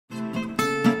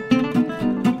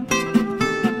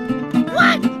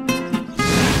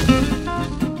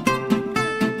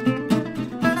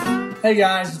Hey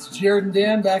guys, it's Jared and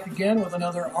Dan back again with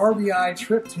another RVi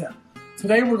trip tip.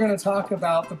 Today we're going to talk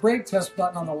about the brake test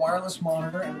button on the wireless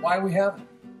monitor and why we have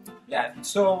it. Yeah,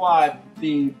 so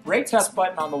the brake test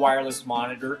button on the wireless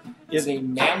monitor is a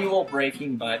manual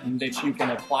braking button that you can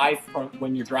apply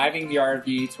when you're driving the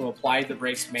RV to apply the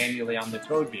brakes manually on the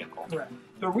towed vehicle. Correct.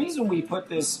 The reason we put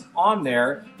this on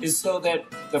there is so that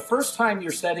the first time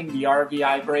you're setting the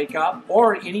RVibrake up,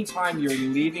 or anytime you're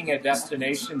leaving a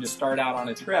destination to start out on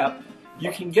a trip,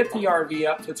 you can get the RV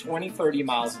up to 20-30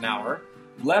 miles an hour,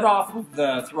 let off of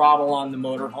the throttle on the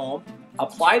motorhome,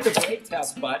 apply the brake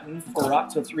test button for up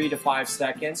to 3 to 5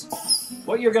 seconds.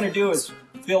 What you're going to do is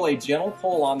feel a gentle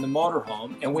pull on the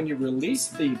motorhome, and when you release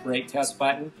the brake test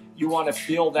button, you want to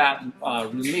feel that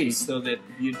release so that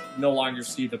you no longer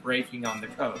see the braking on the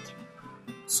coach.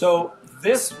 So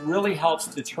this really helps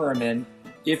determine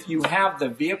if you have the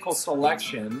vehicle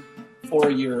selection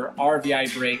for your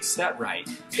RVibrake set right.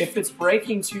 If it's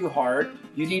braking too hard,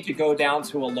 you need to go down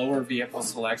to a lower vehicle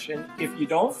selection. If you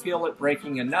don't feel it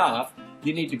braking enough,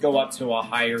 you need to go up to a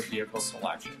higher vehicle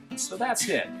selection. So that's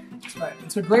it. That's right.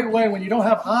 It's a great way when you don't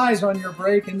have eyes on your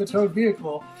brake in the towed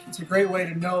vehicle. It's a great way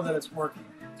to know that it's working.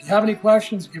 If you have any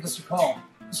questions, give us a call.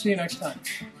 See you next time.